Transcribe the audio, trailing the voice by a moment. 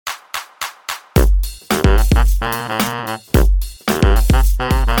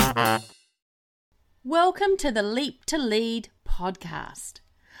Welcome to the Leap to Lead podcast.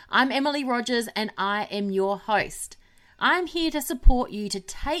 I'm Emily Rogers and I am your host. I'm here to support you to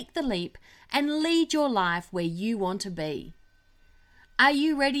take the leap and lead your life where you want to be. Are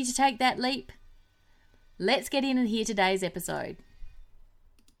you ready to take that leap? Let's get in and hear today's episode.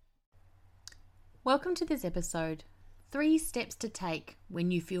 Welcome to this episode, 3 steps to take when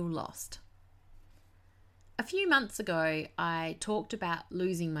you feel lost. A few months ago, I talked about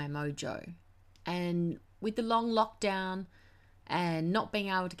losing my mojo. And with the long lockdown and not being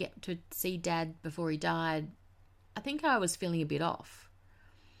able to get to see Dad before he died, I think I was feeling a bit off.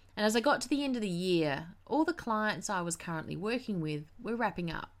 And as I got to the end of the year, all the clients I was currently working with were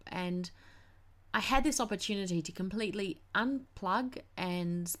wrapping up, and I had this opportunity to completely unplug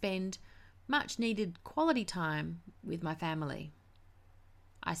and spend much needed quality time with my family.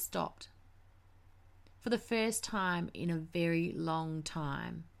 I stopped. For the first time in a very long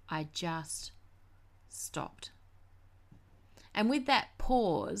time, I just stopped. And with that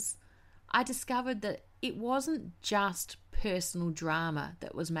pause, I discovered that it wasn't just personal drama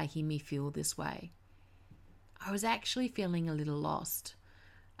that was making me feel this way. I was actually feeling a little lost,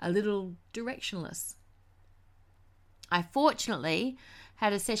 a little directionless. I fortunately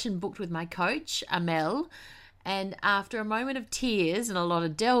had a session booked with my coach, Amel, and after a moment of tears and a lot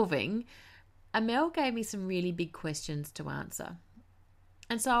of delving, Amel gave me some really big questions to answer.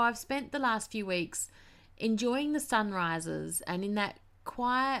 And so I've spent the last few weeks enjoying the sunrises and in that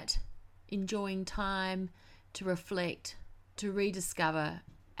quiet, enjoying time to reflect, to rediscover,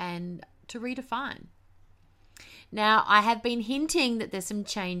 and to redefine. Now, I have been hinting that there's some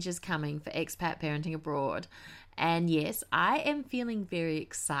changes coming for expat parenting abroad, and yes, I am feeling very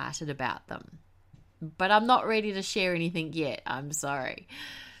excited about them. But I'm not ready to share anything yet, I'm sorry.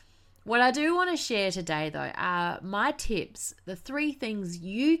 What I do want to share today, though, are my tips, the 3 things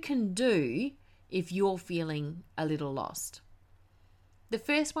you can do if you're feeling a little lost. The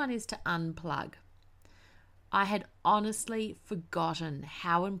first one is to unplug. I had honestly forgotten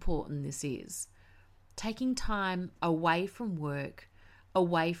how important this is. Taking time away from work,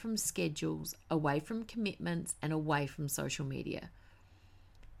 away from schedules, away from commitments, and away from social media.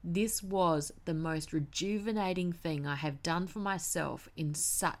 This was the most rejuvenating thing I have done for myself in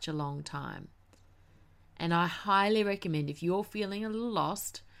such a long time. And I highly recommend, if you're feeling a little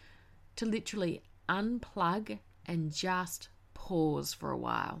lost, to literally unplug and just pause for a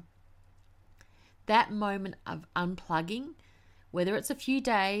while. That moment of unplugging, whether it's a few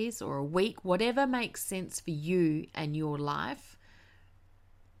days or a week, whatever makes sense for you and your life,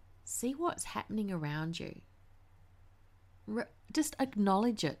 see what's happening around you. Just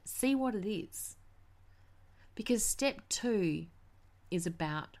acknowledge it. See what it is. Because step 2 is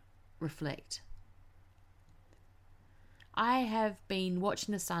about reflect. I have been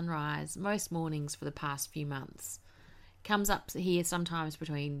watching the sunrise most mornings for the past few months. Comes up here sometimes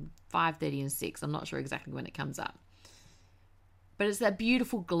between 5:30 and 6. I'm not sure exactly when it comes up. But it's that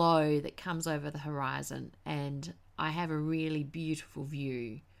beautiful glow that comes over the horizon, and I have a really beautiful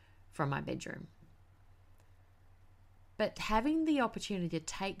view from my bedroom. But having the opportunity to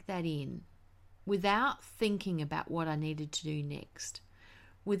take that in without thinking about what I needed to do next,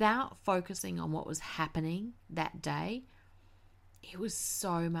 without focusing on what was happening that day, it was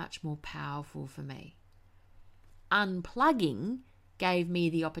so much more powerful for me. Unplugging gave me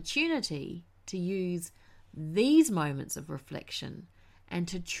the opportunity to use these moments of reflection and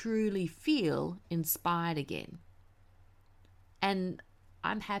to truly feel inspired again. And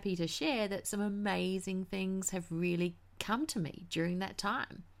I'm happy to share that some amazing things have really come to me during that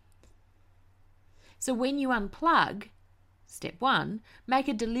time. So when you unplug, step 1, make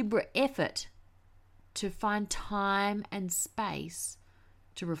a deliberate effort to find time and space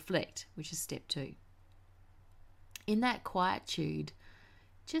to reflect, which is step 2. In that quietude,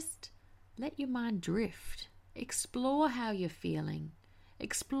 just let your mind drift. Explore how you're feeling.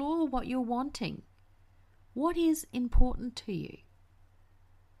 Explore what you're wanting. What is important to you?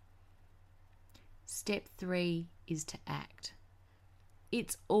 Step 3 is to act.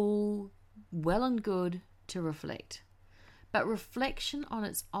 It's all well and good to reflect, but reflection on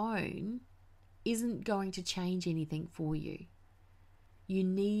its own isn't going to change anything for you. You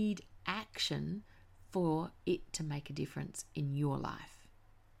need action for it to make a difference in your life.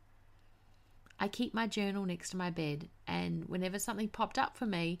 I keep my journal next to my bed, and whenever something popped up for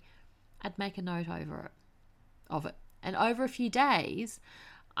me, I'd make a note of it. And over a few days,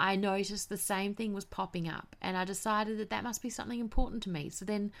 I noticed the same thing was popping up, and I decided that must be something important to me. So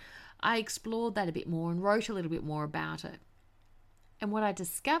then I explored that a bit more and wrote a little bit more about it. And what I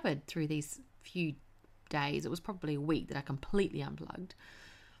discovered through these few days. It was probably a week that I completely unplugged.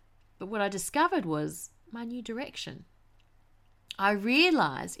 But what I discovered was my new direction. I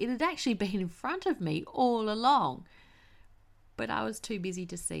realized it had actually been in front of me all along, but I was too busy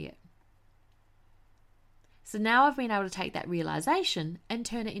to see it. So now I've been able to take that realization and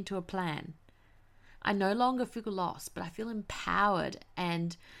turn it into a plan. I no longer feel lost, but I feel empowered.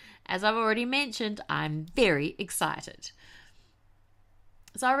 And as I've already mentioned, I'm very excited.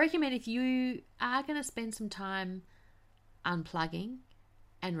 So I recommend, if you are going to spend some time unplugging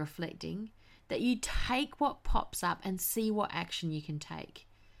and reflecting, that you take what pops up and see what action you can take.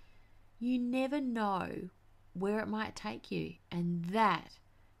 You never know where it might take you, and that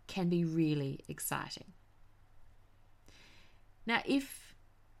can be really exciting. Now, if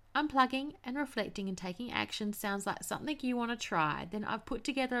unplugging and reflecting and taking action sounds like something you want to try, then I've put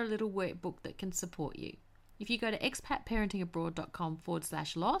together a little workbook that can support you. If you go to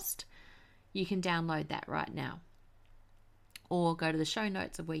expatparentingabroad.com/lost, you can download that right now. Or go to the show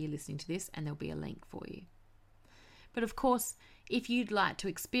notes of where you're listening to this and there'll be a link for you. But of course, if you'd like to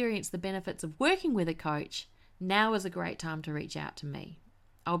experience the benefits of working with a coach, now is a great time to reach out to me.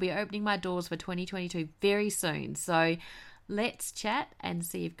 I'll be opening my doors for 2022 very soon, so let's chat and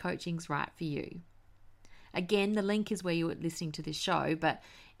see if coaching's right for you. Again, the link is where you're listening to this show, but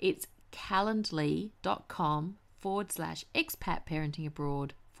it's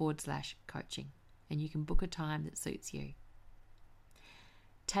calendly.com/expatparentingabroad/coaching, and you can book a time that suits you.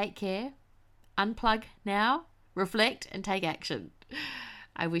 Take care, unplug now, reflect, and take action.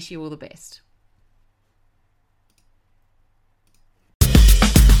 I wish you all the best.